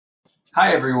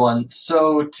Hi everyone.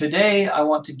 So today I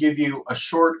want to give you a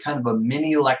short kind of a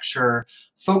mini lecture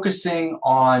focusing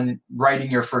on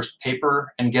writing your first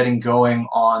paper and getting going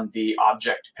on the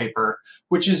object paper,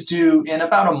 which is due in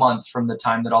about a month from the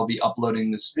time that I'll be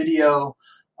uploading this video.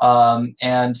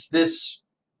 And this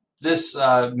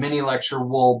mini lecture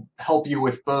will help you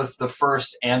with both the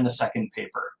first and the second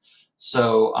paper.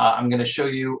 So I'm going to show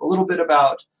you a little bit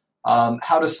about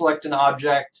how to select an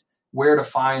object, where to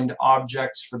find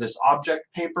objects for this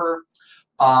object paper.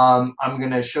 I'm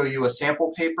going to show you a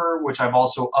sample paper, which I've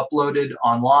also uploaded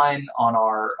online on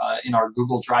our in our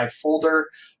Google Drive folder.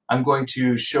 I'm going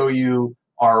to show you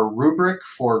our rubric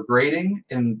for grading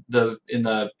in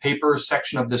the paper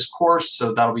section of this course,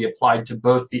 so that'll be applied to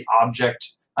both the object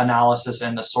analysis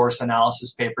and the source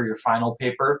analysis paper, your final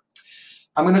paper.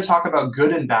 I'm going to talk about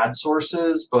good and bad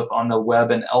sources, both on the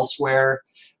web and elsewhere.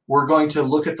 We're going to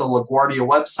look at the LaGuardia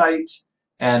website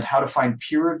and how to find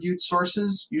peer-reviewed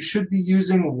sources. You should be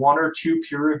using one or two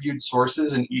peer-reviewed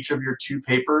sources in each of your two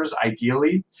papers,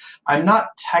 ideally. I'm not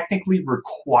technically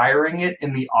requiring it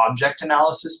in the object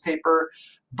analysis paper,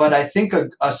 but I think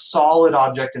a solid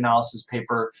object analysis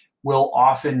paper will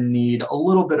often need a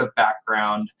little bit of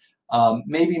background.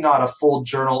 Maybe not a full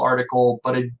journal article,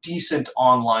 but a decent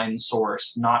online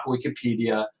source, not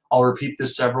Wikipedia. I'll repeat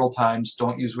this several times.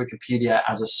 Don't use Wikipedia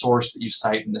as a source that you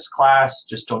cite in this class.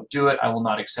 Just don't do it. I will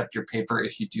not accept your paper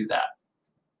if you do that.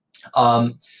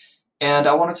 And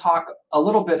I want to talk a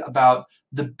little bit about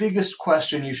the biggest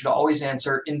question you should always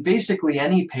answer in basically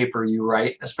any paper you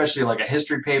write, especially like a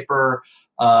history paper,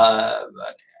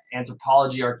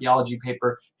 anthropology, archaeology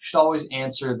paper. You should always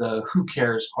answer the who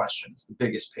cares questions, the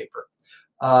biggest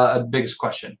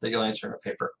question that you'll answer in a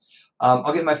paper.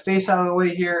 I'll get my face out of the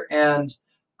way here, and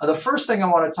the first thing I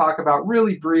want to talk about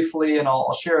really briefly, and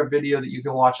I'll share a video that you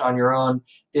can watch on your own,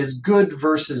 is good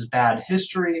versus bad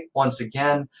history. Once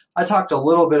again, I talked a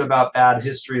little bit about bad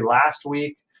history last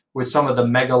week with some of the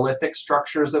megalithic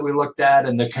structures that we looked at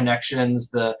and the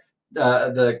connections, the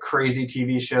crazy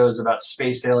TV shows about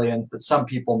space aliens that some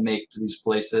people make to these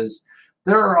places.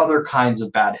 There are other kinds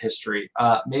of bad history,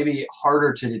 maybe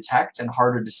harder to detect and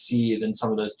harder to see than some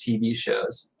of those TV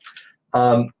shows.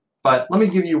 But let me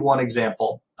give you one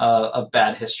example of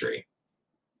bad history.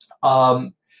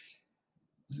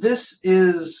 This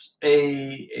is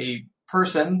a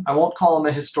person, I won't call him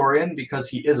a historian because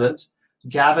he isn't,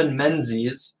 Gavin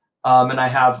Menzies, and I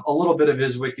have a little bit of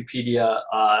his Wikipedia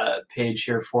page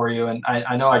here for you. And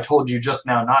I know I told you just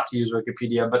now not to use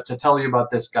Wikipedia, but to tell you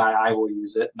about this guy, I will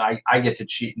use it. And I get to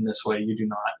cheat in this way, you do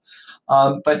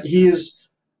not. But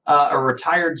he's a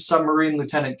retired submarine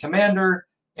lieutenant commander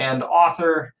and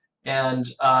author. And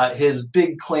his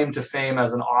big claim to fame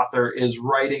as an author is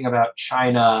writing about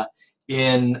China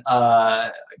in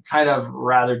kind of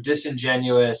rather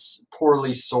disingenuous,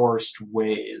 poorly sourced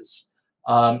ways.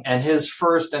 And his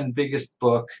first and biggest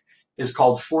book is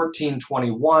called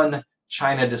 1421,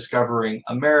 China Discovering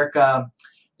America.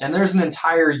 And there's an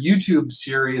entire YouTube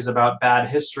series about bad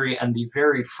history, and the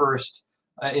very first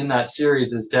in that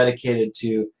series is dedicated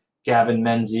to Gavin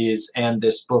Menzies and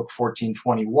this book,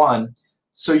 1421.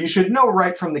 So you should know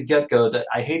right from the get-go that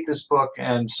I hate this book,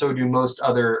 and so do most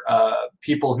other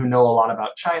people who know a lot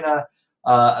about China.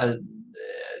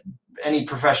 Any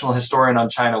professional historian on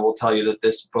China will tell you that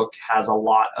this book has a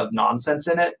lot of nonsense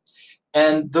in it.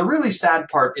 And the really sad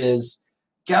part is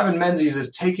Gavin Menzies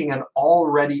is taking an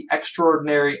already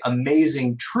extraordinary,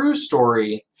 amazing, true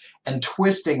story and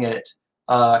twisting it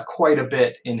quite a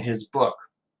bit in his book.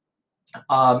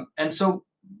 And so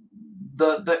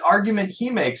the argument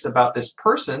he makes about this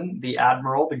person, the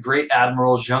admiral, the great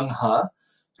admiral Zheng He,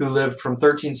 who lived from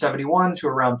 1371 to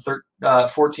around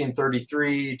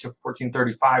 1433 to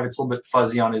 1435. It's a little bit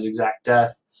fuzzy on his exact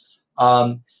death.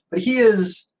 But he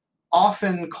is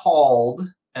often called,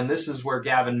 and this is where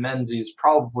Gavin Menzies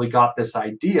probably got this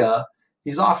idea,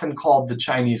 he's often called the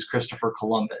Chinese Christopher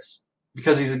Columbus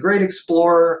because he's a great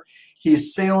explorer.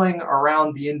 He's sailing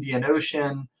around the Indian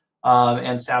Ocean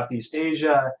and Southeast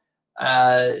Asia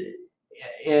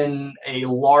in a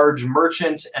large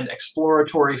merchant and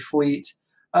exploratory fleet,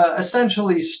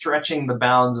 essentially stretching the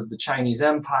bounds of the Chinese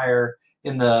Empire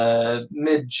in the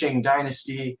mid-Qing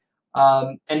dynasty.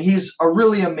 And he's a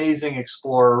really amazing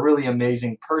explorer, a really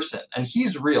amazing person. And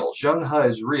he's real. Zheng He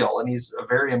is real, and he's a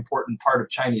very important part of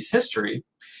Chinese history.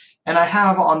 And I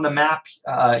have on the map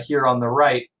here on the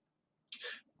right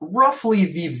roughly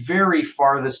the very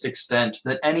farthest extent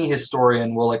that any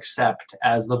historian will accept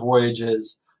as the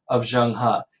voyages of Zheng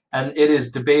He. And it is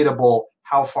debatable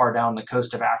how far down the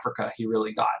coast of Africa he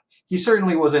really got. He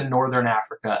certainly was in northern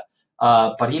Africa,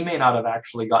 but he may not have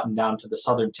actually gotten down to the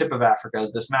southern tip of Africa,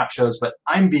 as this map shows, but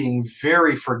I'm being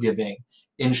very forgiving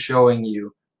in showing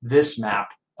you this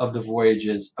map of the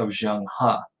voyages of Zheng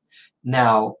He.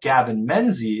 Now, Gavin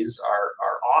Menzies, our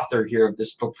author here of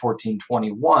this book,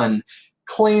 1421,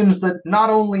 claims that not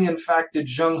only, in fact, did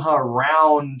Zheng He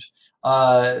round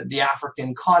the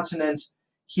African continent,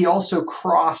 he also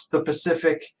crossed the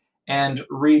Pacific and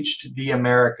reached the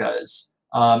Americas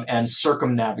and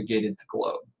circumnavigated the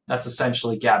globe. That's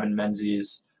essentially Gavin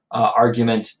Menzies'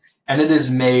 argument, and it is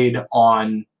made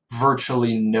on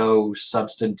virtually no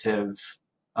substantive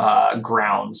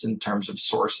grounds in terms of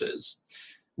sources.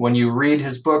 When you read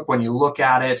his book, when you look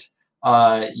at it,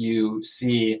 you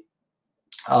see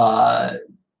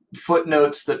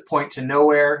footnotes that point to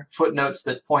nowhere, footnotes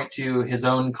that point to his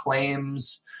own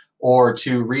claims or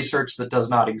to research that does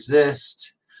not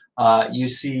exist. You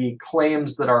see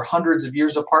claims that are hundreds of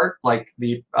years apart, like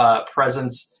the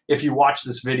presence. If you watch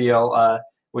this video,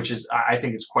 which is, I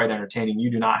think it's quite entertaining,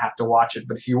 you do not have to watch it,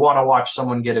 but if you want to watch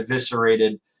someone get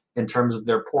eviscerated in terms of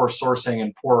their poor sourcing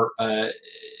and poor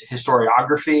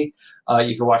historiography,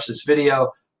 you can watch this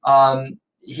video.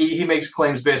 He makes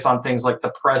claims based on things like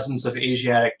the presence of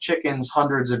Asiatic chickens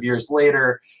hundreds of years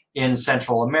later in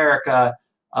Central America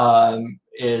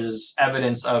is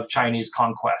evidence of Chinese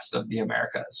conquest of the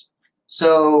Americas.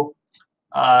 So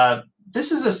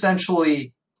this is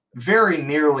essentially very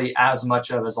nearly as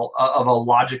much of a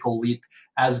logical leap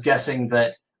as guessing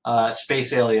that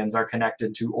space aliens are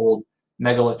connected to old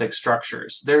megalithic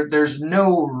structures. There's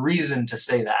no reason to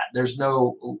say that. There's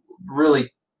no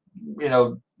really,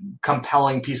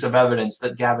 compelling piece of evidence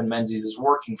that Gavin Menzies is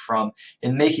working from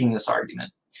in making this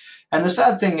argument. And the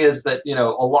sad thing is that,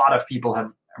 a lot of people have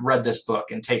read this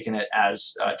book and taken it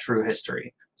as true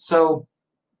history. So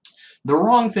the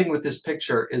wrong thing with this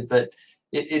picture is that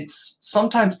it's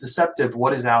sometimes deceptive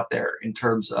what is out there in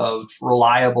terms of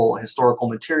reliable historical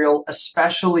material,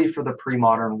 especially for the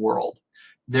pre-modern world.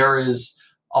 There is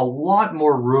a lot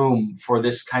more room for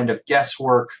this kind of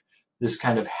guesswork, this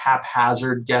kind of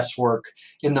haphazard guesswork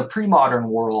in the pre-modern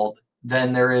world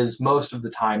than there is most of the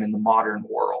time in the modern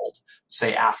world,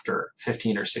 say after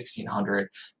 15 or 1600,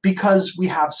 because we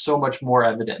have so much more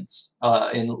evidence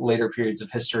in later periods of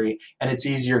history, and it's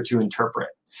easier to interpret.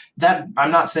 That,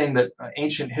 I'm not saying that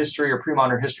ancient history or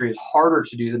pre-modern history is harder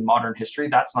to do than modern history,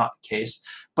 that's not the case,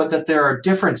 but that there are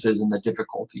differences in the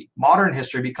difficulty. Modern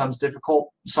history becomes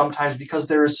difficult sometimes because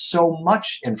there is so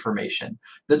much information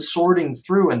that sorting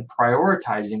through and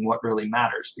prioritizing what really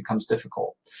matters becomes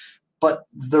difficult. But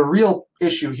the real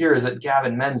issue here is that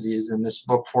Gavin Menzies in this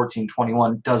book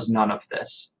 1421 does none of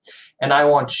this. And I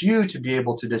want you to be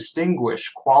able to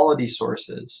distinguish quality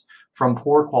sources from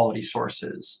poor quality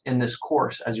sources in this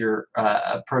course as you're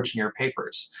approaching your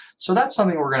papers. So that's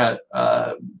something we're going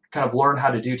to kind of learn how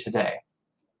to do today.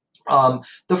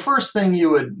 The first thing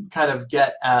you would kind of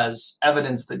get as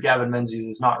evidence that Gavin Menzies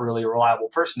is not really a reliable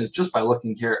person is just by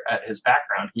looking here at his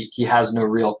background. He has no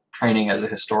real training as a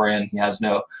historian. He has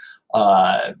no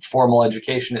formal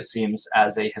education, it seems,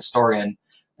 as a historian.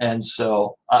 And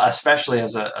so, especially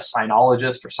as a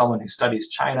sinologist or someone who studies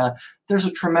China, there's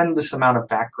a tremendous amount of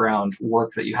background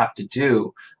work that you have to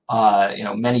do.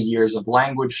 Many years of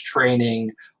language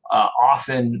training.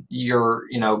 Often,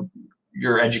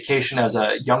 your education as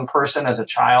a young person, as a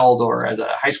child, or as a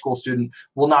high school student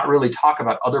will not really talk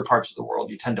about other parts of the world.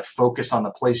 You tend to focus on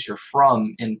the place you're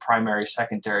from in primary,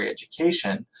 secondary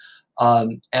education,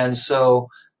 and so.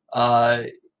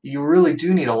 You really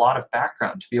do need a lot of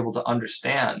background to be able to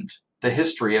understand the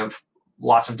history of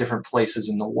lots of different places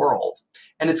in the world.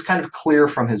 And it's kind of clear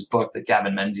from his book that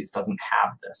Gavin Menzies doesn't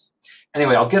have this.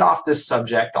 Anyway, I'll get off this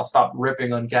subject. I'll stop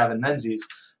ripping on Gavin Menzies,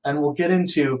 and we'll get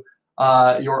into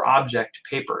your object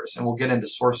papers, and we'll get into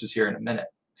sources here in a minute.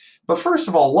 But first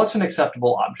of all, what's an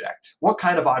acceptable object? What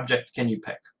kind of object can you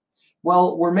pick?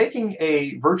 Well, we're making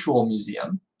a virtual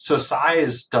museum, so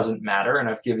size doesn't matter, and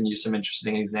I've given you some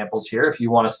interesting examples here. If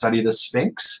you want to study the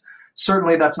Sphinx,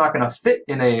 certainly that's not going to fit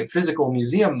in a physical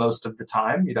museum most of the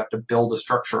time. You'd have to build a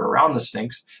structure around the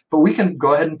Sphinx, but we can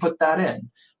go ahead and put that in.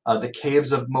 The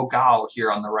caves of Mogao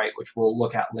here on the right, which we'll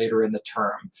look at later in the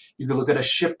term. You could look at a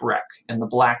shipwreck in the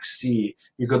Black Sea.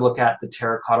 You could look at the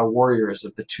terracotta warriors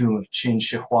of the tomb of Qin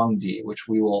Shi Huangdi, which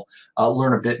we will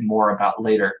learn a bit more about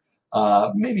later.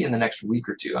 Maybe in the next week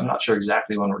or two. I'm not sure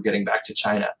exactly when we're getting back to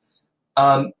China.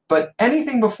 But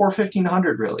anything before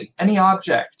 1500, really. Any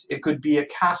object. It could be a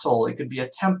castle. It could be a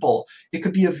temple. It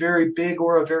could be a very big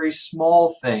or a very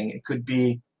small thing. It could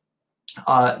be,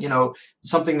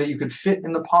 something that you could fit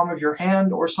in the palm of your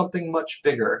hand or something much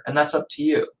bigger. And that's up to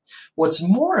you. What's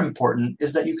more important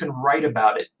is that you can write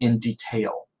about it in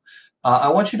detail. I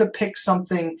want you to pick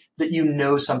something that you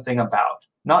know something about,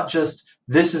 not just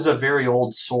this is a very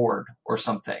old sword or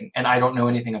something, and I don't know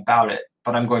anything about it,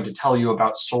 but I'm going to tell you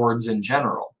about swords in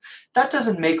general. That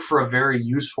doesn't make for a very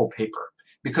useful paper,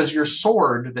 because your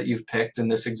sword that you've picked in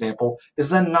this example is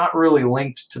then not really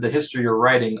linked to the history you're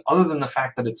writing other than the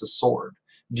fact that it's a sword.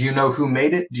 Do you know who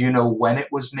made it? Do you know when it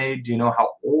was made? Do you know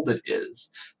how old it is?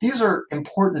 These are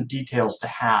important details to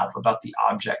have about the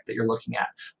object that you're looking at.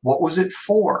 What was it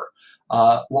for?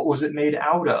 What was it made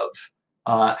out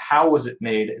of? How was it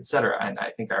made, etc. And I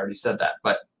think I already said that,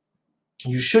 but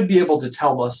you should be able to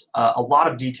tell us a lot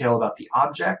of detail about the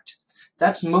object.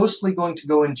 That's mostly going to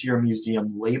go into your museum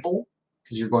label,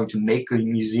 because you're going to make a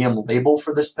museum label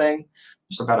for this thing,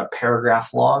 just about a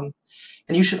paragraph long.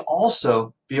 And you should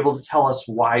also be able to tell us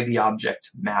why the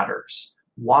object matters.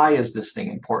 Why is this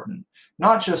thing important?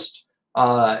 Not just,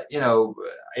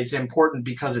 it's important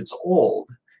because it's old.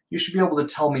 You should be able to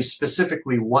tell me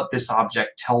specifically what this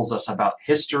object tells us about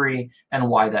history and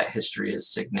why that history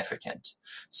is significant.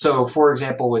 So, for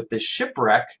example, with this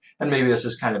shipwreck, and maybe this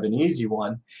is kind of an easy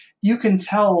one, you can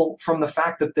tell from the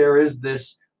fact that there is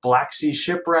this Black Sea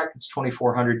shipwreck, it's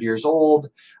 2,400 years old,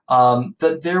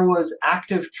 that there was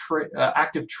active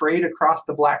trade across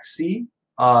the Black Sea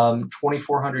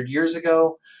 2,400 years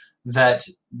ago, that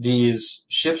these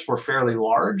ships were fairly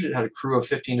large. It had a crew of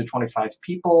 15 to 25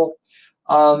 people,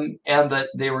 and that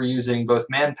they were using both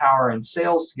manpower and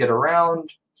sails to get around.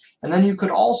 And then you could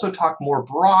also talk more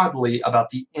broadly about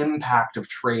the impact of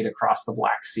trade across the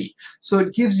Black Sea. So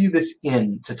it gives you this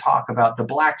in to talk about the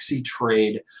Black Sea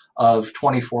trade of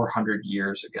 2,400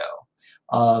 years ago.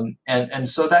 And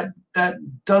so that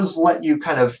does let you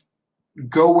kind of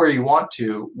go where you want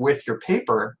to with your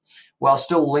paper while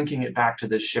still linking it back to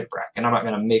this shipwreck. And I'm not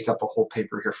going to make up a whole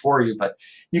paper here for you, but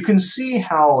you can see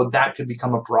how that could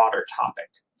become a broader topic.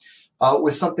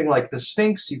 With something like the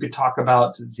Sphinx, you could talk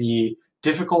about the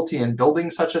difficulty in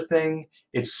building such a thing,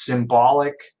 its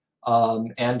symbolic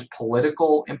and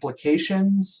political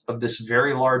implications of this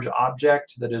very large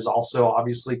object that is also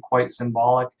obviously quite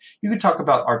symbolic. You could talk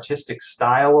about artistic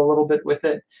style a little bit with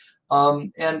it.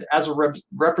 And as a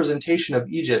representation of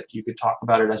Egypt, you could talk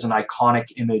about it as an iconic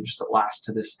image that lasts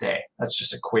to this day. That's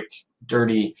just a quick,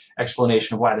 dirty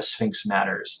explanation of why the Sphinx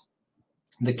matters.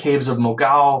 The caves of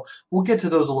Mogao, we'll get to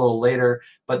those a little later,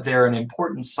 but they're an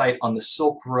important site on the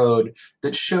Silk Road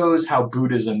that shows how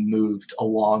Buddhism moved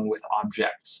along with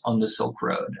objects on the Silk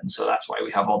Road. And so that's why we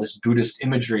have all this Buddhist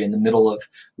imagery in the middle of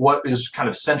what is kind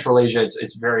of Central Asia.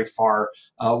 It's very far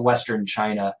Western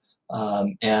China.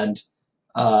 You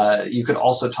could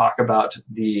also talk about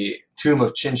the tomb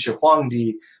of Qin Shi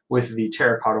Huangdi with the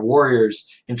terracotta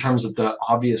warriors in terms of the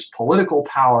obvious political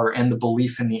power and the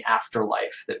belief in the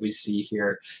afterlife that we see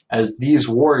here, as these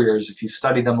warriors, if you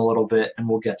study them a little bit, and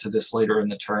we'll get to this later in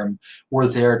the term, were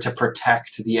there to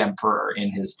protect the emperor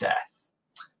in his death.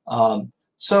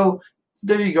 So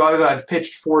there you go. I've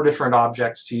pitched 4 different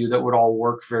objects to you that would all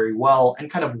work very well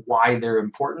and kind of why they're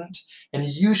important. And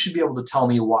you should be able to tell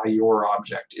me why your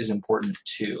object is important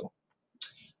too.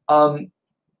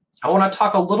 I want to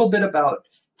talk a little bit about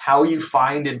how you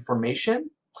find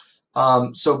information.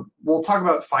 So we'll talk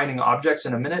about finding objects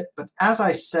in a minute, but as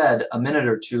I said a minute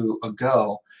or two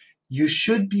ago, you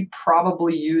should be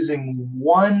probably using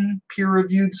 1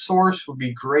 peer-reviewed source would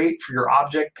be great for your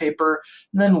object paper,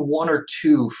 and then 1 or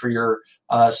 2 for your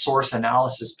source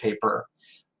analysis paper.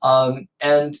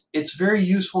 And it's very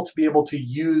useful to be able to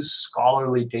use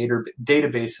scholarly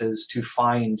databases to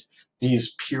find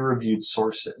these peer-reviewed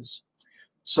sources.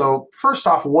 So first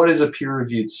off, what is a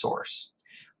peer-reviewed source?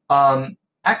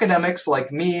 Academics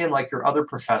like me and like your other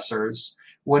professors,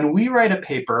 when we write a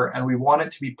paper and we want it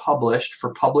to be published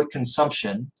for public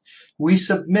consumption, we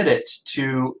submit it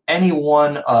to any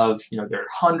one of, there are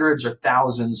hundreds or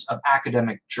thousands of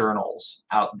academic journals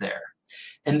out there.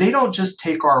 And they don't just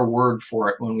take our word for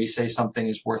it when we say something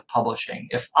is worth publishing.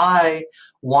 If I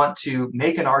want to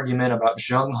make an argument about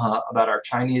Zheng He, about our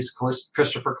Chinese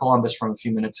Christopher Columbus from a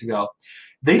few minutes ago,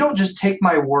 they don't just take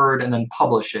my word and then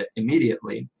publish it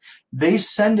immediately. They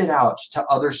send it out to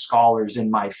other scholars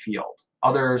in my field,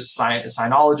 other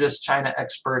sinologists, China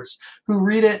experts, who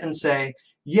read it and say,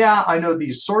 yeah, I know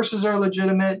these sources are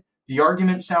legitimate, the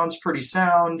argument sounds pretty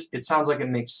sound, it sounds like it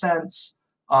makes sense,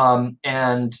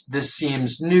 and this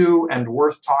seems new and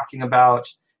worth talking about,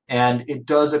 and it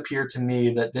does appear to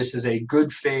me that this is a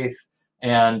good faith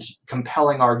and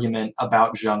compelling argument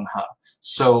about Zheng He.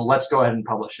 So let's go ahead and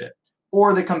publish it.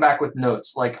 Or they come back with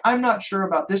notes like, I'm not sure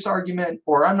about this argument,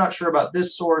 or I'm not sure about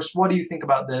this source. What do you think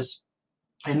about this?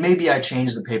 And maybe I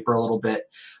change the paper a little bit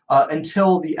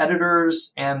until the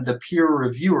editors and the peer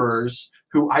reviewers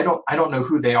who I don't know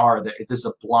who they are. That this is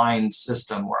a blind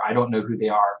system where I don't know who they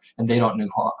are and they don't know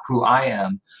who I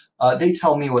am. They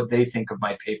tell me what they think of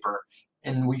my paper,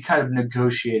 and we kind of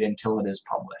negotiate until it is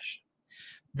published.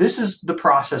 This is the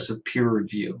process of peer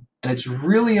review, and it's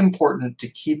really important to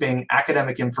keeping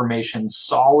academic information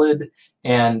solid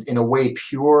and in a way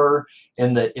pure,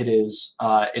 in that it is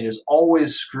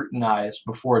always scrutinized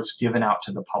before it's given out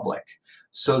to the public,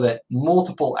 so that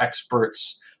multiple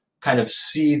experts kind of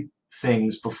see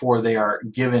things before they are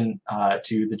given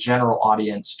to the general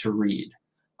audience to read.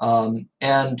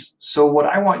 And so what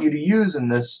I want you to use in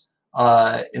this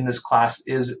class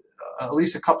is at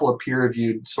least a couple of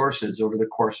peer-reviewed sources over the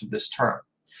course of this term.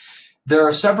 There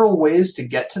are several ways to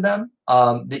get to them.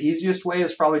 The easiest way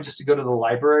is probably just to go to the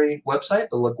library website,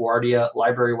 the LaGuardia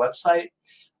library website.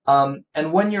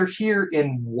 And when you're here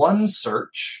in one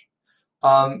search,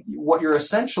 what you're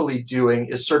essentially doing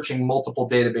is searching multiple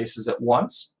databases at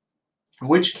once,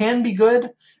 which can be good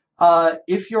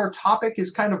if your topic is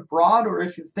kind of broad, or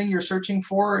if the thing you're searching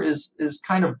for is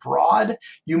kind of broad.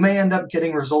 You may end up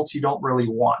getting results you don't really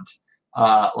want.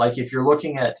 Like if you're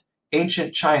looking at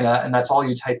ancient China and that's all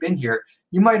you type in here,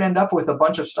 you might end up with a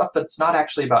bunch of stuff that's not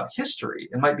actually about history.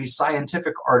 It might be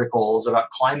scientific articles about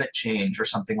climate change or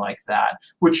something like that,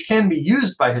 which can be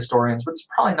used by historians, but it's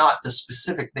probably not the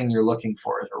specific thing you're looking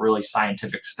for, a really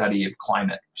scientific study of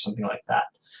climate or something like that.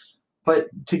 But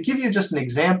to give you just an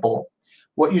example,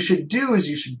 what you should do is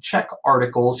you should check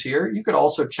articles here. You could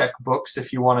also check books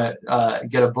if you want to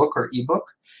get a book or ebook.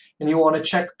 And you want to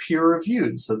check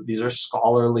peer-reviewed, so these are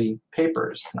scholarly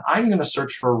papers. And I'm going to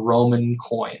search for Roman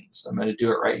coins. I'm going to do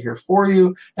it right here for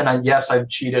you. And yes, I've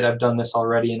cheated. I've done this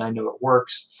already, and I know it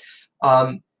works.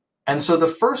 And so the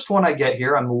first one I get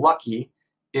here, I'm lucky,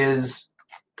 is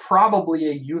probably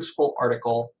a useful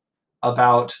article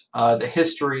about the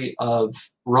history of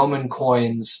Roman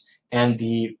coins and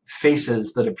the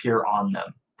faces that appear on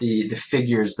them, the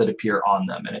figures that appear on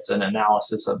them. And it's an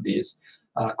analysis of these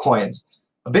coins.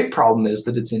 A big problem is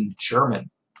that it's in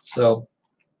German. So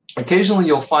occasionally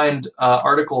you'll find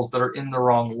articles that are in the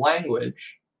wrong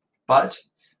language, but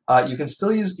you can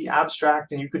still use the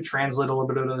abstract, and you could translate a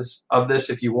little bit of this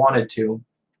if you wanted to.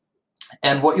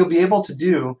 And what you'll be able to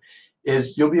do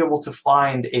is you'll be able to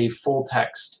find a full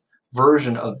text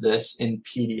version of this in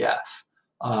PDF.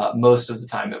 Most of the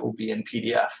time it will be in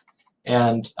PDF.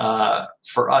 And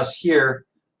for us here,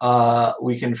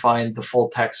 we can find the full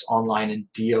text online in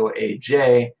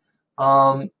DOAJ.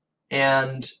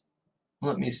 And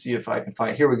let me see if I can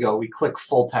find it. Here we go. We click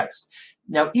full text.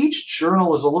 Now, each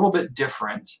journal is a little bit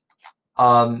different.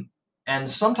 And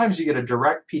sometimes you get a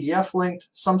direct PDF link.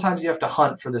 Sometimes you have to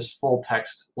hunt for this full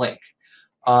text link.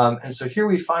 And so here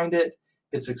we find it.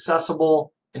 It's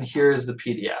accessible. And here is the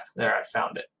PDF. There, I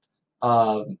found it.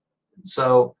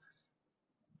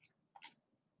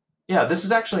 Yeah, this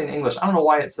is actually in English. I don't know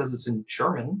why it says it's in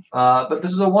German, but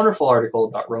this is a wonderful article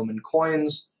about Roman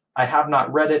coins. I have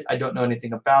not read it. I don't know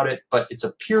anything about it, but it's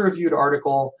a peer-reviewed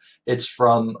article. It's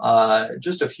from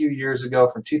just a few years ago,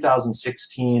 from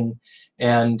 2016,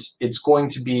 and it's going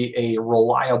to be a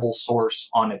reliable source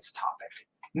on its topic.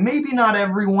 Maybe not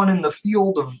everyone in the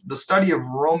field of the study of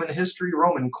Roman history,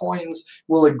 Roman coins,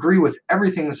 will agree with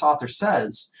everything this author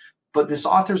says, but this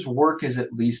author's work is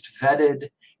at least vetted,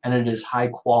 and it is high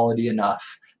quality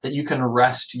enough that you can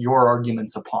rest your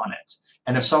arguments upon it.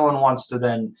 And if someone wants to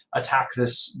then attack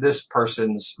this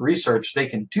person's research, they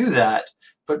can do that,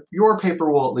 but your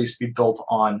paper will at least be built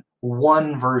on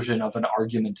one version of an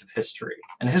argument of history.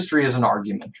 And history is an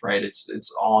argument, right?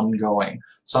 It's ongoing.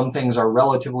 Some things are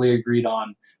relatively agreed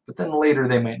on, but then later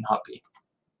they might not be.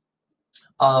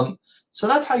 So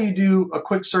that's how you do a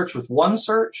quick search with one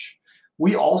search.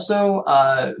 We also,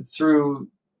 through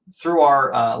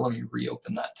our, let me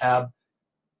reopen that tab.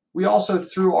 We also,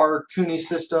 through our CUNY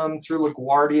system, through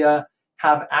LaGuardia,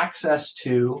 have access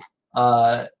to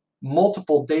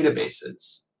multiple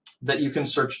databases that you can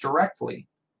search directly.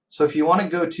 So if you want to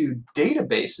go to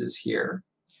databases here,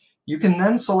 you can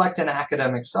then select an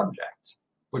academic subject,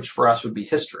 which for us would be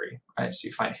history, right? So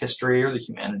you find history or the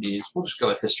humanities. We'll just go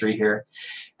with history here.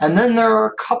 And then there are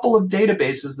a couple of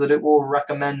databases that it will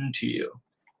recommend to you.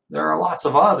 There are lots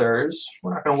of others.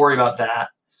 We're not going to worry about that.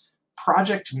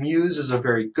 Project Muse is a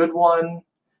very good one.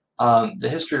 The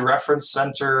History Reference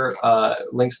Center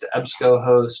links to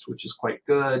EBSCOhost, which is quite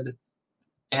good.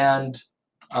 And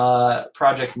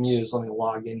Project Muse, let me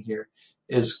log in here,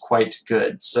 is quite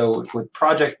good. So with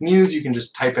Project Muse, you can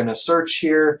just type in a search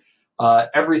here.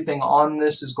 Everything on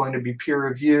this is going to be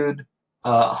peer-reviewed.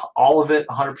 All of it,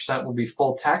 100%, will be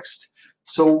full text.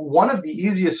 So one of the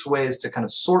easiest ways to kind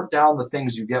of sort down the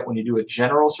things you get when you do a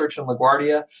general search in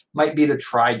LaGuardia might be to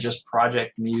try just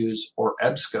Project Muse or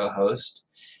EBSCOhost.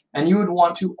 And you would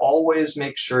want to always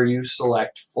make sure you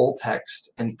select full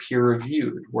text and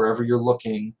peer-reviewed wherever you're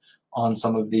looking on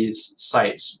some of these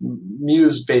sites.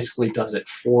 Muse basically does it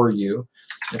for you.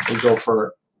 If we go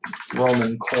for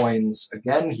Roman coins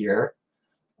again here,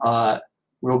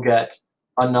 we'll get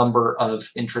a number of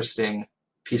interesting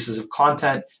pieces of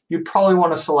content. You'd probably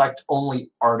want to select only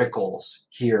articles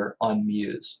here on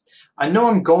Muse. I know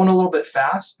I'm going a little bit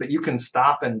fast, but you can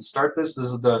stop and start this. This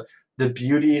is the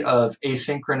beauty of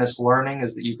asynchronous learning,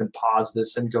 is that you can pause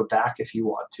this and go back if you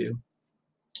want to.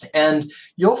 And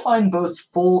you'll find both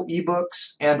full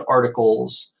ebooks and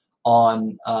articles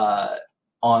on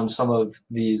some of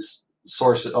these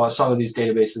sources, some of these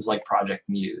databases like Project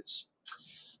Muse.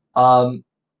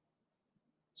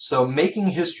 So making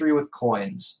history with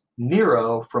coins,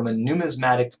 Nero from a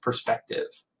numismatic perspective,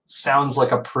 sounds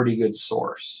like a pretty good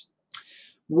source.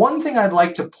 One thing I'd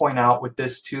like to point out with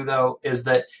this too, though, is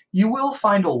that you will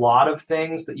find a lot of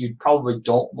things that you probably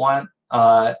don't want.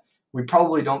 We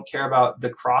probably don't care about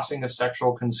the crossing of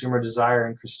sexual consumer desire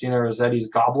in Christina Rossetti's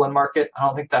Goblin Market. I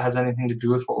don't think that has anything to do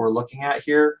with what we're looking at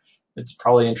here. It's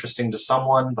probably interesting to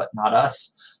someone, but not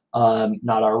us,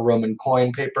 not our Roman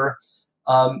coin paper.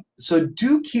 So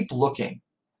do keep looking.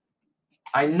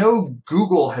 I know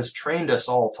Google has trained us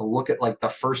all to look at like the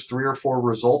first 3 or 4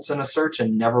 results in a search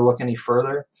and never look any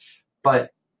further.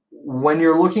 But when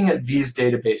you're looking at these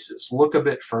databases, look a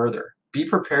bit further. Be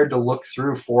prepared to look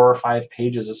through 4 or 5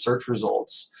 pages of search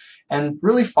results and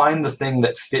really find the thing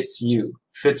that fits you,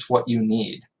 fits what you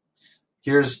need.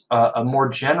 Here's a more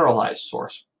generalized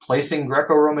source, placing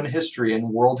Greco-Roman history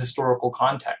in world historical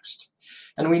context.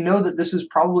 And we know that this is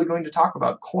probably going to talk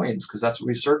about coins because that's what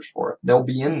we searched for. They'll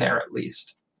be in there at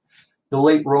least. The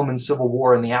late Roman Civil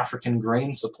War and the African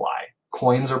grain supply.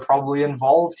 Coins are probably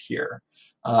involved here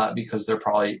because they're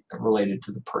probably related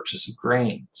to the purchase of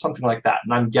grain, something like that.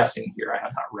 And I'm guessing here, I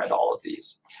have not read all of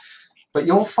these. But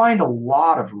you'll find a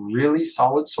lot of really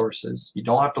solid sources. You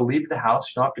don't have to leave the house.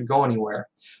 You don't have to go anywhere.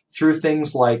 Through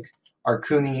things like our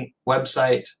CUNY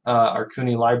website, our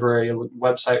CUNY library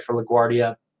website for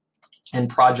LaGuardia, and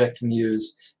Project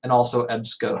Muse, and also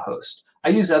EBSCOhost. I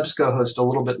use EBSCOhost a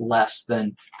little bit less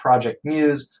than Project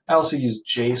Muse. I also use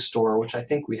JSTOR, which I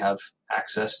think we have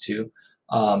access to.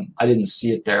 I didn't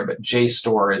see it there, but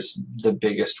JSTOR is the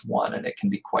biggest one, and it can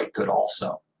be quite good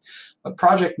also. But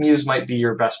Project Muse might be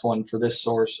your best one for this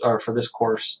source, or for this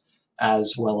course,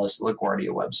 as well as the LaGuardia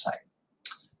website.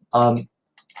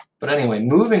 But anyway,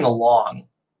 moving along,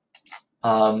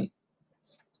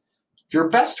 your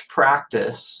best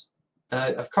practice,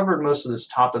 and I've covered most of this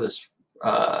top of this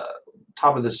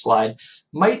slide,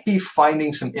 might be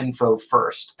finding some info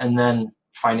first and then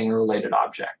finding a related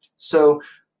object. So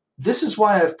this is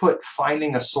why I've put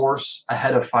finding a source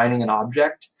ahead of finding an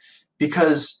object,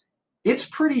 because it's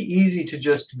pretty easy to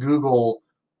just Google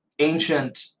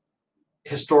ancient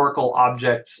historical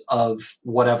objects of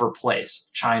whatever place,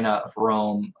 China, of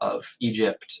Rome, of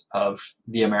Egypt, of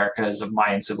the Americas, of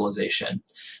Mayan civilization.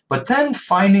 But then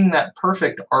finding that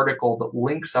perfect article that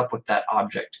links up with that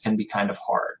object can be kind of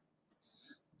hard.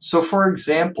 So for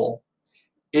example,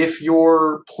 if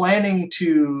you're planning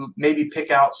to maybe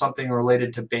pick out something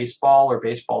related to baseball or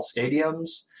baseball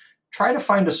stadiums, try to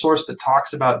find a source that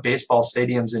talks about baseball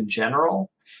stadiums in general,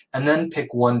 and then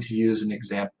pick one to use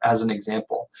as an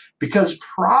example. Because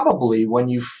probably when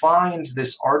you find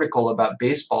this article about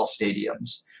baseball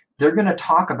stadiums, they're going to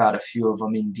talk about a few of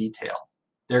them in detail.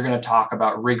 They're going to talk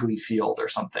about Wrigley Field or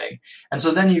something. And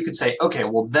so then you could say, okay,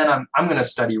 well then I'm going to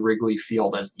study Wrigley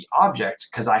Field as the object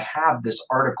because I have this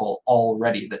article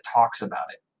already that talks about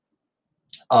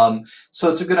it. So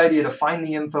it's a good idea to find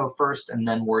the info first and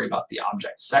then worry about the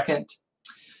object second.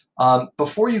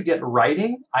 Before you get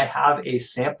writing, I have a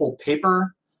sample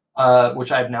paper,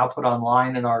 which I've now put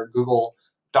online in our Google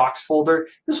Docs folder.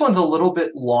 This one's a little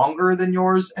bit longer than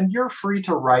yours, and you're free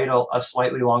to write a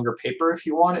slightly longer paper if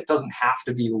you want. It doesn't have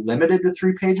to be limited to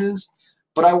 3 pages,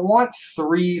 but I want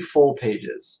 3 full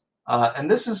pages. And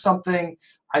this is something,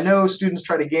 I know students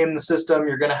try to game the system.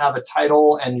 You're going to have a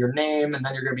title and your name, and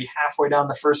then you're going to be halfway down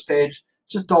the first page.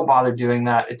 Just don't bother doing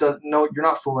that. No, you're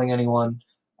not fooling anyone.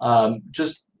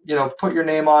 Just put your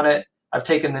name on it. I've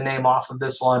taken the name off of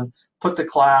this one. Put the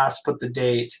class, put the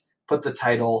date, put the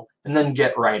title, and then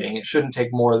get writing. It shouldn't take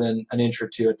more than an inch or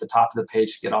 2 at the top of the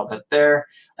page to get all that there.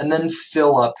 And then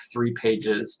fill up 3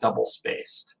 pages double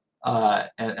spaced.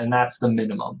 And that's the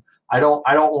minimum. I don't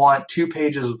want 2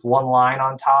 pages with 1 line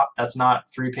on top. That's not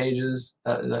 3 pages.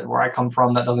 Where I come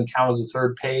from, that doesn't count as a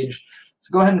 3rd page.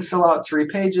 So go ahead and fill out 3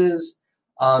 pages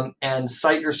and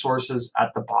cite your sources at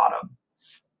the bottom.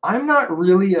 I'm not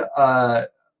really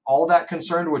all that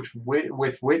concerned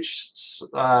with which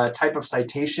type of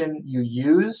citation you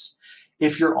use.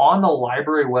 If you're on the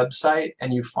library website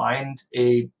and you find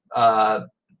a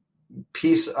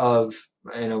piece of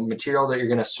material that you're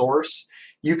going to source,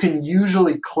 you can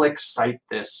usually click cite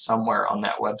this somewhere on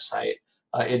that website.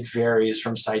 It varies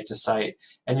from site to site,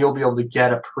 and you'll be able to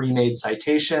get a pre-made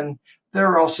citation. There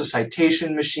are also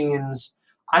citation machines.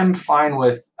 I'm fine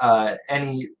with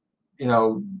any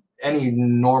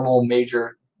normal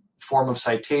major form of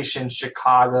citation,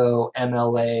 Chicago,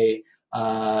 MLA,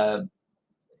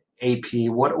 AP,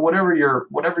 whatever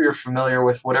you're familiar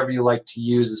with, whatever you like to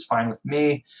use is fine with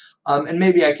me. And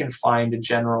maybe I can find a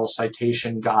general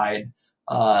citation guide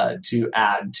to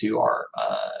add to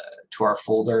our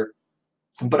folder.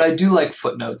 But I do like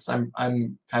footnotes. I'm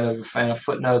kind of a fan of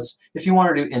footnotes. If you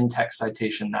want to do in-text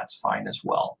citation, that's fine as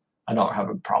well. I don't have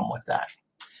a problem with that.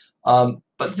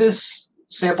 But this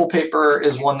sample paper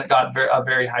is one that got a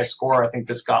very high score. I think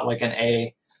this got like an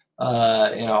A,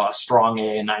 a strong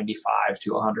A, 95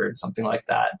 to 100, something like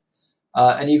that.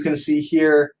 And you can see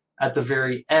here at the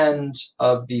very end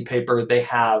of the paper, they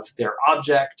have their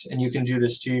object, and you can do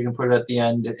this too. You can put it at the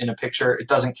end in a picture. It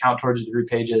doesn't count towards the 3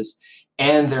 pages,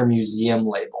 and their museum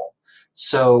label.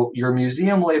 So your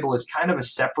museum label is kind of a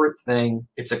separate thing.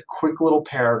 It's a quick little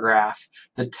paragraph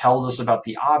that tells us about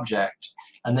the object,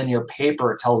 and then your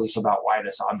paper tells us about why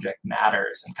this object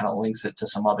matters and kind of links it to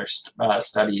some other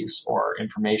studies or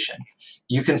information.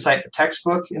 You can cite the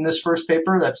textbook in this first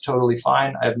paper. That's totally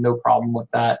fine. I have no problem with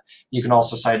that. You can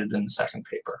also cite it in the second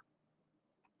paper.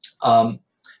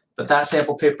 But that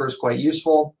sample paper is quite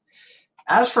useful.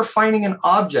 As for finding an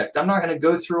object, I'm not going to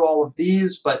go through all of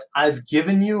these, but I've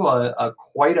given you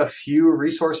quite a few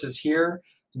resources here.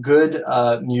 Good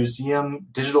museum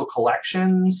digital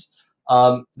collections.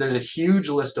 There's a huge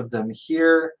list of them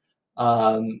here.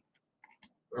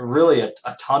 Really a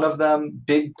ton of them.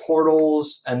 Big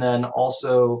portals, and then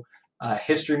also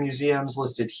history museums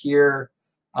listed here.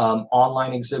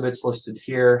 Online exhibits listed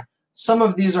here. Some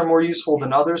of these are more useful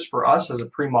than others for us as a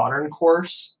pre-modern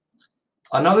course.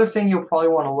 Another thing you'll probably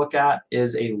want to look at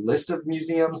is a list of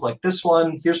museums like this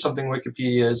one. Here's something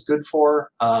Wikipedia is good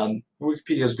for.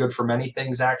 Wikipedia is good for many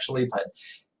things actually, but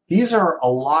these are a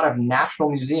lot of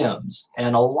national museums,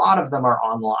 and a lot of them are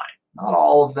online. Not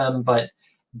all of them, but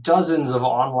dozens of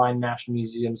online national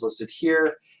museums listed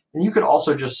here. And you could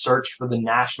also just search for the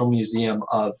National Museum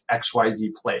of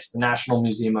XYZ place, the National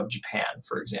Museum of Japan,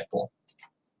 for example.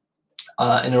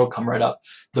 And it'll come right up.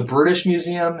 The British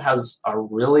Museum has a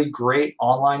really great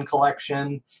online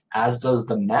collection, as does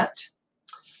the Met.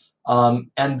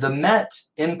 And the Met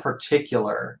in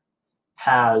particular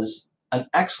has an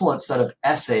excellent set of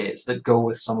essays that go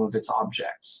with some of its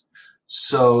objects.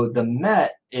 So the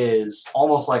Met is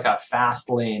almost like a fast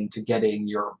lane to getting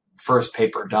your first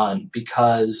paper done,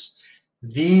 because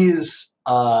these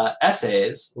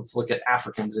essays, let's look at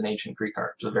Africans in Ancient Greek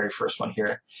art, the very first one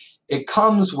here. It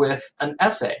comes with an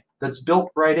essay that's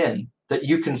built right in that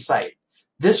you can cite.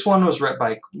 This one was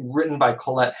written by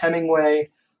Colette Hemingway,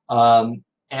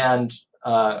 and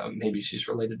maybe she's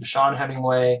related to Sean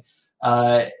Hemingway,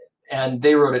 and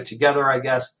they wrote it together, I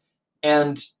guess.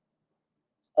 And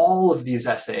all of these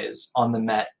essays on the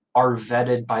Met are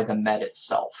vetted by the Met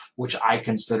itself, which I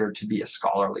consider to be a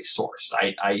scholarly source.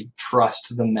 I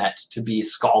trust the Met to be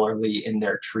scholarly in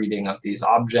their treating of these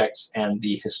objects and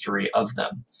the history of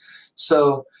them.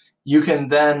 So you can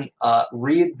then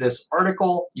read this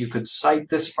article, you could cite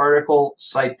this article,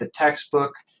 cite the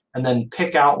textbook, and then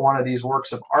pick out one of these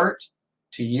works of art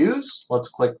to use. Let's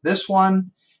click this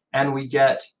one, and we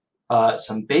get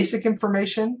some basic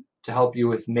information to help you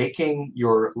with making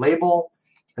your label,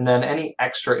 and then any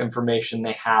extra information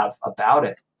they have about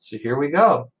it. So here we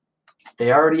go.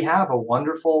 They already have a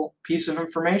wonderful piece of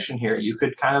information here. You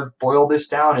could kind of boil this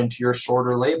down into your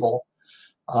shorter label,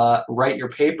 write your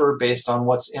paper based on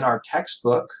what's in our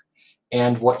textbook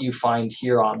and what you find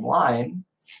here online,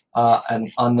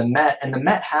 and on the Met. And the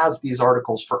Met has these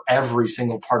articles for every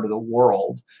single part of the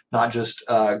world, not just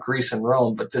Greece and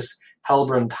Rome, but this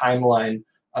Helbrun timeline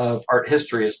of art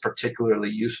history is particularly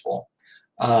useful.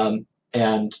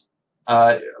 And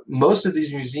most of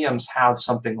these museums have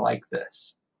something like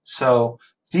this. So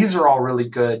these are all really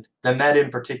good. The Met in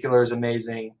particular is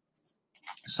amazing.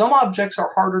 Some objects are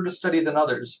harder to study than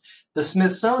others. The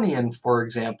Smithsonian, for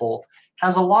example,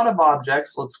 has a lot of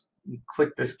objects. Let's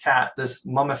click this cat, this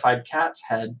mummified cat's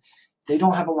head. They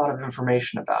don't have a lot of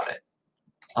information about it.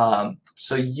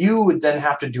 So you would then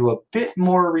have to do a bit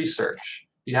more research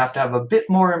You'd have to have a bit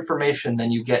more information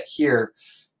than you get here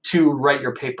to write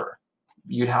your paper.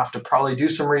 You'd have to probably do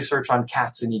some research on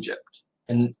cats in Egypt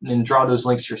and draw those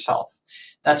links yourself.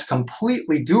 That's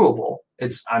completely doable.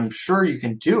 I'm sure you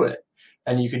can do it.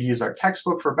 And you could use our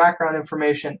textbook for background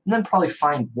information and then probably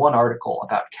find one article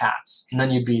about cats. And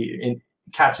then you'd be in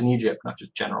cats in Egypt, not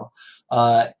just general.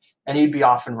 And you'd be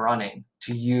off and running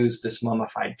to use this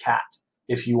mummified cat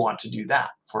if you want to do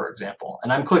that, for example.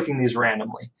 And I'm clicking these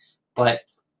randomly. But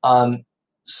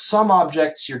some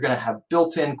objects you're going to have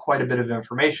built in quite a bit of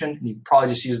information, and you can probably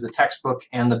just use the textbook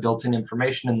and the built-in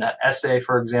information in that essay,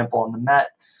 for example, on the Met.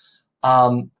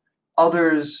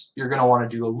 Others, you're going to want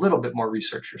to do a little bit more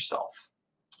research yourself.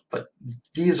 But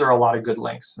these are a lot of good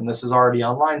links, and this is already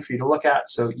online for you to look at,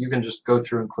 so you can just go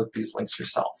through and click these links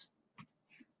yourself.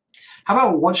 How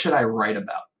about what should I write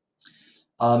about?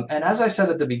 And as I said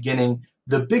at the beginning,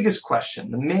 the biggest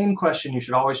question, the main question you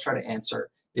should always try to answer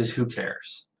is who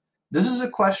cares? This is a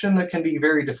question that can be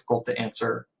very difficult to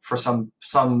answer for some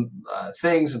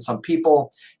things and some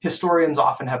people. Historians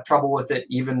often have trouble with it,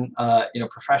 even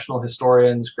professional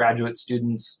historians, graduate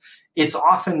students. It's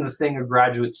often the thing a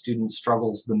graduate student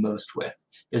struggles the most with,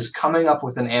 is coming up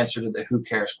with an answer to the who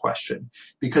cares question.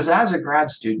 Because as a grad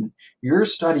student, you're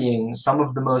studying some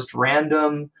of the most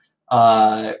random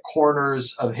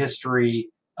corners of history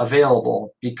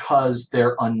available because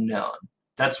they're unknown.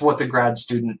 That's what the grad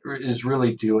student is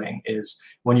really doing, is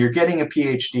when you're getting a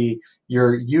PhD,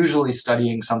 you're usually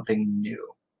studying something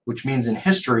new, which means in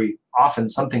history, often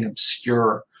something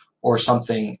obscure or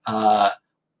something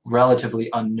relatively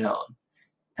unknown.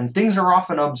 And things are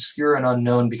often obscure and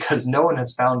unknown because no one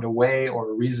has found a way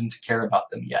or a reason to care about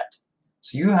them yet.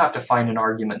 So you have to find an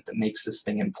argument that makes this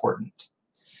thing important.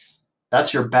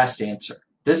 That's your best answer.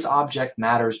 This object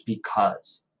matters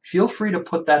because. Feel free to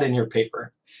put that in your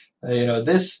paper.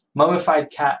 This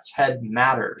mummified cat's head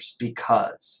matters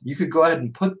because. You could go ahead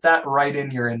and put that right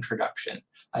in your introduction.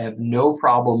 I have no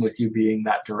problem with you being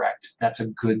that direct. That's a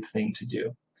good thing to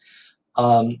do.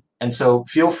 And so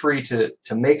feel free to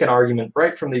make an argument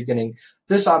right from the beginning.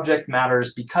 This object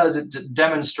matters because it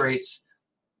demonstrates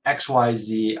X, Y,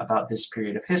 Z about this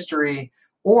period of history,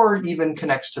 or even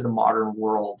connects to the modern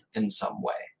world in some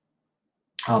way.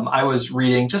 I was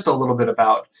reading just a little bit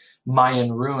about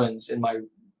Mayan ruins in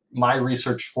my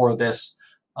research for this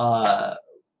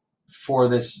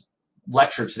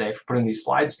lecture today, for putting these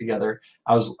slides together.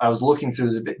 I was looking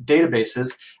through the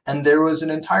databases, and there was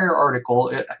an entire article,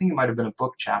 I think it might have been a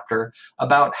book chapter,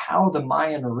 about how the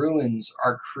Mayan ruins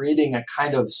are creating a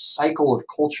kind of cycle of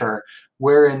culture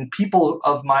wherein people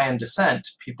of Mayan descent,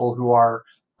 people who are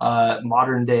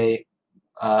modern day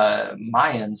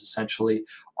Mayans essentially,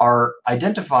 are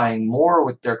identifying more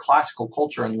with their classical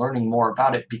culture and learning more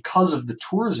about it because of the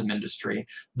tourism industry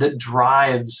that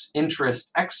drives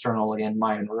interest externally in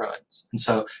Mayan ruins. And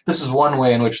so this is one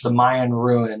way in which the Mayan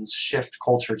ruins shift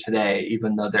culture today,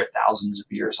 even though they're thousands of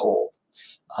years old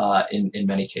in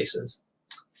many cases.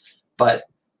 But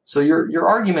so your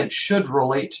argument should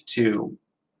relate to,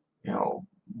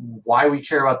 why we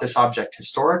care about this object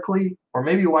historically, or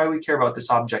maybe why we care about this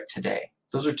object today.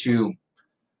 Those are two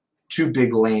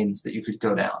big lanes that you could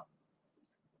go down.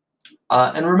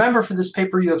 And remember, for this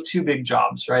paper, you have two big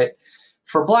jobs, right?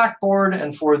 For Blackboard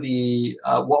and for the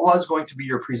what was going to be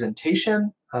your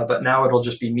presentation, but now it'll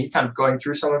just be me kind of going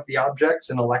through some of the objects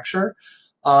in a lecture,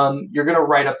 you're going to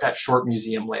write up that short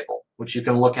museum label, which you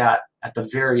can look at the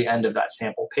very end of that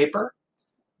sample paper.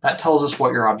 That tells us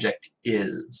what your object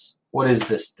is. What is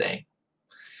this thing?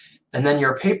 And then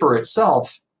your paper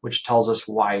itself, which tells us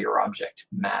why your object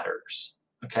matters,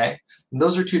 okay? And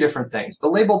those are two different things. The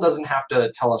label doesn't have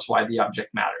to tell us why the object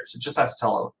matters. It just has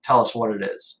to tell us what it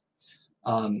is.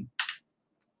 And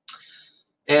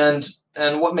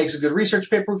what makes a good research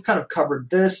paper? We've kind of covered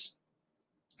this.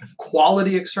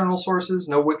 Quality external sources,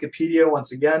 no Wikipedia,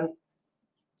 once again.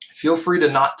 Feel free to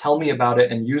not tell me about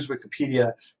it and use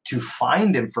Wikipedia to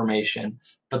find information,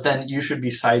 but then you should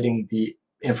be citing the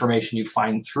information you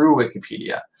find through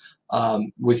Wikipedia.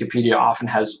 Wikipedia often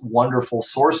has wonderful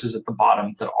sources at the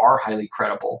bottom that are highly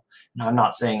credible. And I'm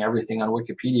not saying everything on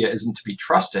Wikipedia isn't to be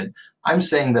trusted. I'm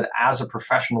saying that as a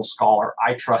professional scholar,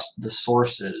 I trust the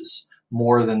sources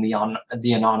more than the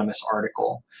anonymous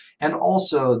article. And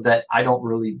also that I don't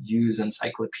really use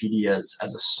encyclopedias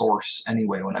as a source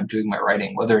anyway when I'm doing my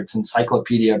writing, whether it's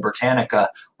Encyclopedia Britannica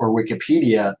or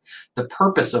Wikipedia. The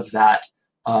purpose of that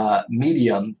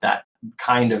medium, that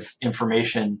kind of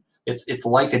information, it's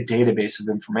like a database of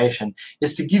information,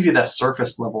 is to give you that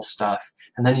surface level stuff,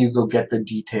 and then you go get the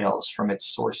details from its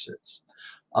sources.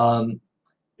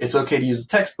 It's okay to use a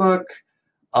textbook.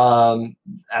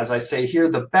 As I say here,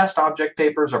 the best object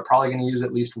papers are probably going to use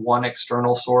at least one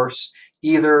external source,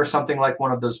 either something like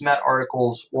one of those MET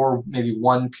articles or maybe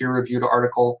one peer-reviewed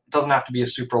article. It doesn't have to be a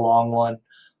super long one.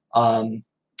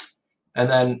 And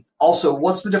then also,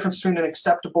 what's the difference between an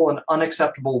acceptable and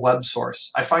unacceptable web source?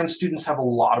 I find students have a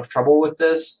lot of trouble with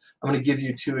this. I'm going to give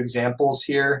you two examples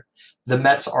here. The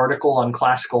MET's article on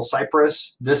classical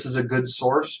Cyprus, this is a good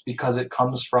source because it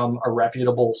comes from a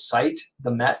reputable site,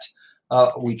 the MET.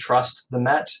 We trust the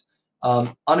MET.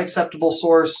 Unacceptable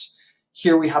source,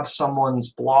 here we have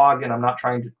someone's blog, and I'm not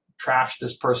trying to trash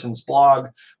this person's blog,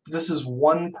 but this is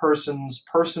one person's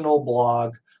personal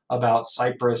blog about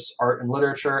Cyprus art and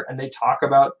literature, and they talk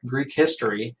about Greek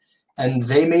history, and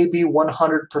they may be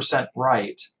 100%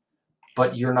 right,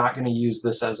 but you're not going to use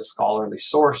this as a scholarly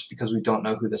source because we don't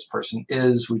know who this person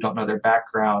is, we don't know their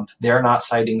background, they're not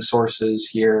citing sources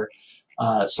here,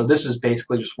 so this is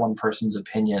basically just one person's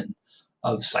opinion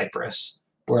of Cyprus,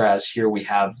 whereas here we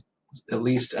have at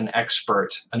least an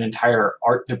expert, an entire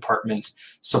art department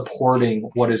supporting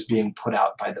what is being put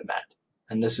out by the Met.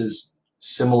 And this is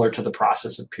similar to the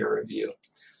process of peer review.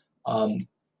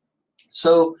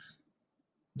 So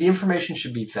the information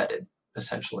should be vetted,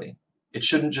 essentially. It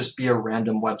shouldn't just be a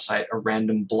random website, a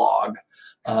random blog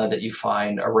that you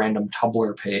find, a random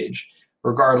Tumblr page.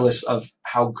 Regardless of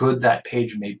how good that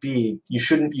page may be, you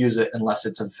shouldn't use it unless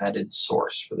it's a vetted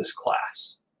source for this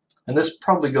class. And this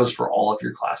probably goes for all of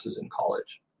your classes in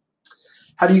college.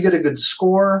 How do you get a good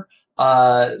score?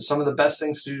 Some of the best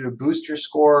things to do to boost your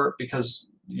score, because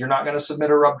you're not going to submit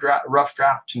a rough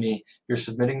draft to me, you're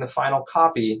submitting the final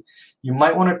copy. You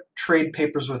might want to trade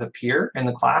papers with a peer in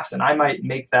the class, and I might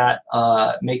make that,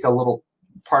 make a little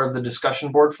part of the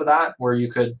discussion board for that, where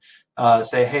you could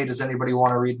say, hey, does anybody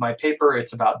want to read my paper?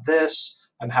 It's about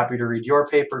this. I'm happy to read your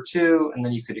paper too. And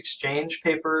then you could exchange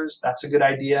papers. That's a good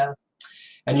idea.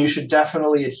 And you should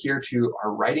definitely adhere to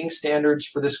our writing standards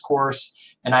for this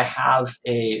course. And I have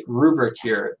a rubric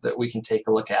here that we can take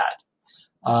a look at.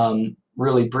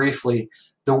 Really briefly,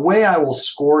 the way I will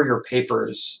score your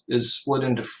papers is split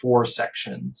into 4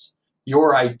 sections.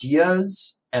 Your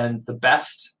ideas, and the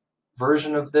best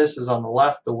version of this is on the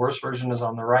left, the worst version is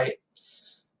on the right.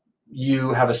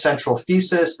 You have a central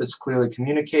thesis that's clearly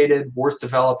communicated, worth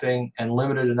developing, and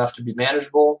limited enough to be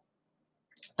manageable.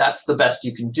 That's the best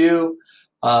you can do.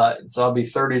 So that'll be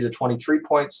 30 to 23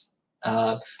 points.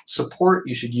 Support,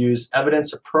 you should use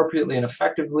evidence appropriately and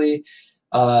effectively.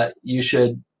 You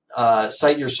should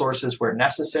cite your sources where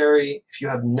necessary. If you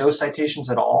have no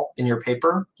citations at all in your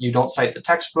paper, you don't cite the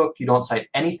textbook, you don't cite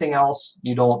anything else,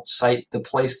 you don't cite the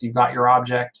place you got your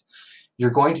object, you're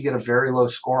going to get a very low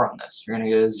score on this. You're going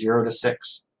to get a 0 to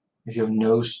 6. If you have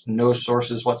no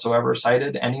sources whatsoever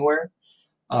cited anywhere,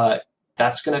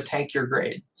 that's going to tank your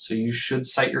grade. So you should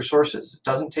cite your sources. It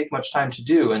doesn't take much time to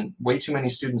do, and way too many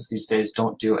students these days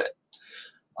don't do it.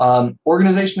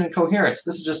 Organization and coherence.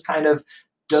 This is just kind of,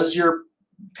 does your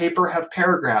paper have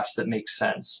paragraphs that make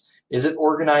sense? Is it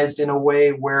organized in a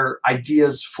way where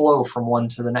ideas flow from one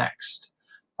to the next?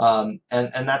 And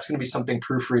that's going to be something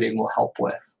proofreading will help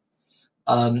with.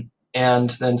 And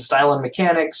then style and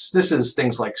mechanics. This is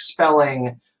things like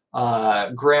spelling,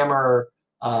 grammar,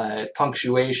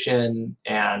 punctuation,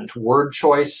 and word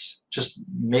choice. Just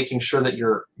making sure that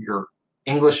your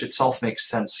English itself makes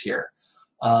sense here.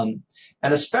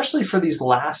 And especially for these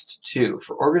last two,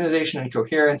 for organization and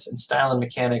coherence and style and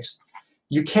mechanics,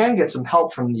 you can get some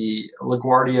help from the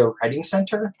LaGuardia Writing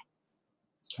Center.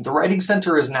 The Writing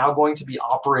Center is now going to be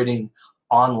operating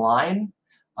online,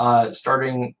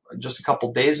 starting just a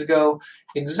couple days ago.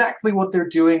 Exactly what they're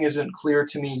doing isn't clear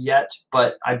to me yet,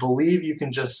 but I believe you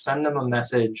can just send them a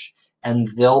message and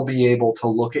they'll be able to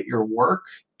look at your work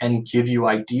and give you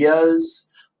ideas,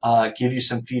 give you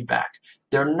some feedback.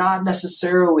 They're not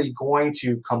necessarily going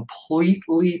to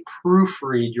completely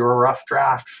proofread your rough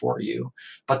draft for you,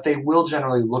 but they will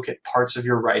generally look at parts of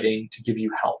your writing to give you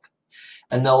help.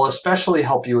 And they'll especially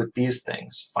help you with these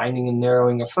things: finding and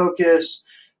narrowing a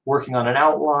focus, working on an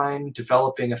outline,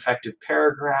 developing effective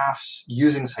paragraphs,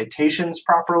 using citations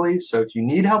properly. So if you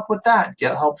need help with that,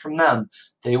 get help from them.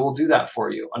 They will do that for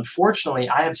you. Unfortunately,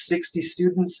 I have 60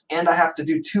 students, and I have to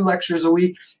do 2 lectures a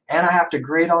week, and I have to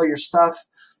grade all your stuff,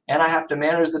 and I have to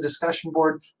manage the discussion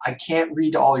board. I can't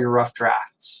read all your rough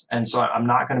drafts. And so I'm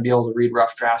not going to be able to read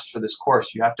rough drafts for this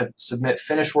course. You have to submit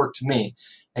finished work to me.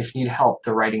 If you need help,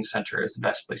 the Writing Center is the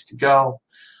best place to go.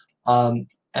 And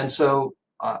so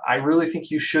I really think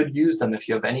you should use them. If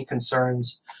you have any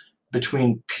concerns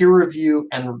between peer review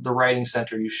and the Writing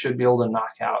Center, you should be able to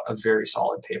knock out a very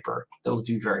solid paper that will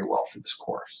do very well for this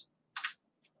course.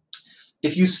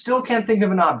 If you still can't think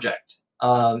of an object,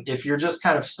 If you're just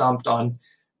kind of stumped on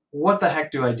what the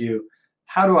heck do I do?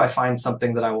 How do I find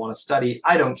something that I want to study?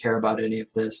 I don't care about any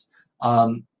of this.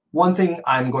 One thing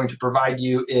I'm going to provide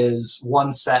you is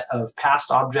one set of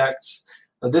past objects.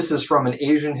 This is from an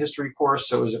Asian history course,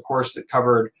 so it was a course that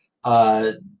covered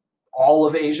all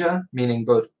of Asia, meaning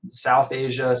both South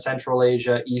Asia, Central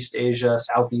Asia, East Asia,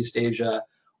 Southeast Asia,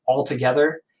 all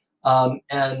together.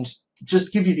 And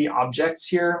just give you the objects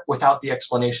here without the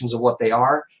explanations of what they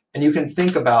are, and you can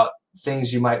think about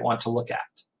things you might want to look at.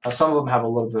 Some of them have a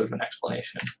little bit of an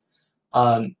explanation.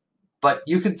 But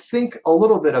you could think a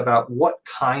little bit about what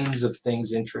kinds of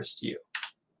things interest you.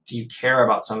 Do you care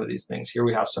about some of these things? Here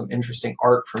we have some interesting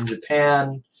art from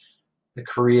Japan, the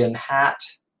Korean hat,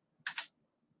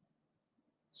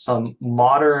 some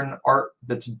modern art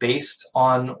that's based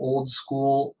on old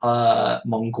school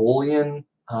Mongolian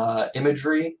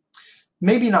imagery.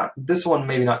 Maybe not, this one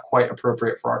maybe not quite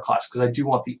appropriate for our class because I do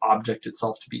want the object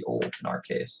itself to be old in our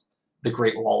case. The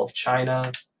Great Wall of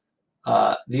China.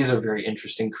 These are very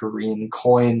interesting Korean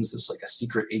coins. This is like a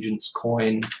secret agent's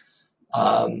coin.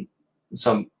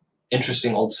 Some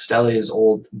interesting old steles,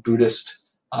 old Buddhist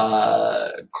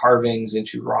carvings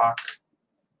into rock.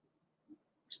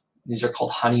 These are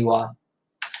called haniwa.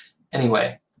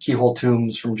 Anyway, keyhole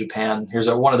tombs from Japan. Here's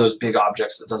one of those big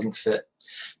objects that doesn't fit.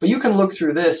 But you can look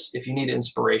through this if you need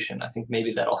inspiration. I think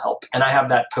maybe that'll help. And I have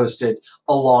that posted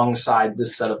alongside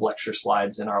this set of lecture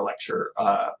slides in our lecture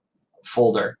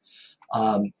folder.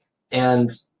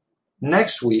 And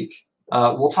next week,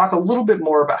 we'll talk a little bit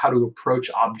more about how to approach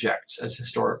objects as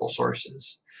historical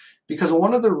sources. Because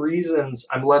one of the reasons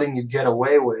I'm letting you get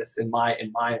away with, in my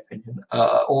opinion,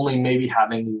 only maybe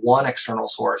having one external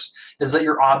source is that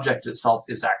your object itself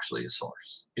is actually a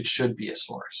source. It should be a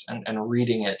source. And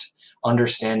reading it,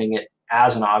 understanding it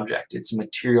as an object, its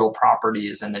material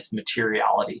properties and its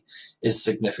materiality is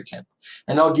significant.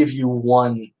 And I'll give you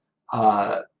one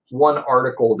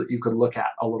article that you could look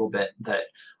at a little bit that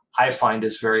I find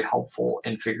is very helpful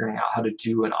in figuring out how to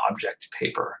do an object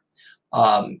paper.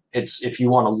 It's if you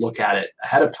want to look at it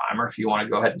ahead of time, or if you want to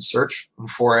go ahead and search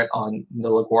for it on the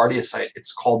LaGuardia site,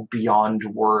 it's called Beyond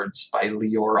Words by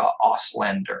Leora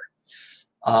Oslander.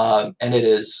 And it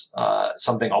is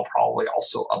something I'll probably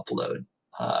also upload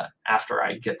after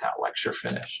I get that lecture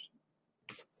finished.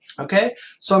 Okay,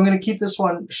 so I'm going to keep this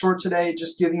one short today,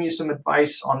 just giving you some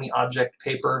advice on the object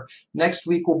paper. Next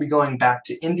week, we'll be going back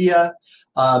to India.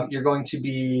 You're going to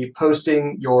be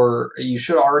posting you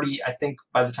should already, I think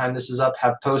by the time this is up,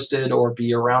 have posted or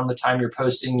be around the time you're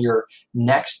posting your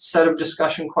next set of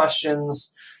discussion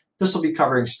questions. This will be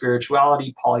covering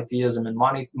spirituality, polytheism, and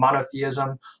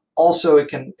monotheism. Also, it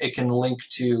can link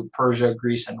to Persia,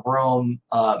 Greece, and Rome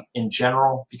in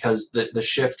general, because the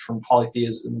shift from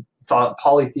polytheism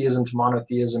to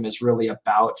monotheism is really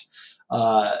about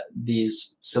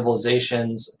these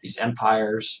civilizations, these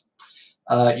empires.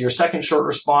 Your second short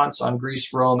response on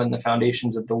Greece, Rome, and the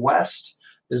foundations of the West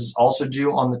is also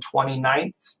due on the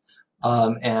 29th,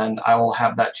 and I will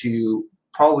have that to you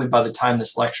probably by the time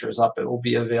this lecture is up. It will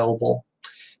be available.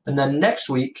 And then next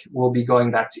week, we'll be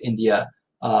going back to India,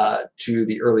 to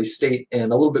the early state,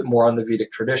 and a little bit more on the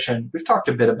Vedic tradition. We've talked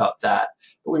a bit about that,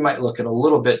 but we might look at a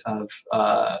little bit of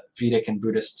Vedic and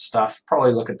Buddhist stuff,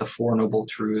 probably look at the Four Noble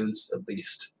Truths at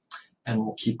least, and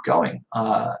we'll keep going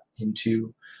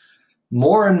into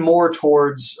more and more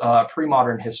towards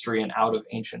pre-modern history and out of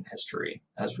ancient history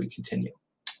as we continue.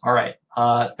 All right,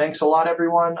 thanks a lot,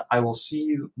 everyone. I will see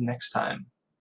you next time.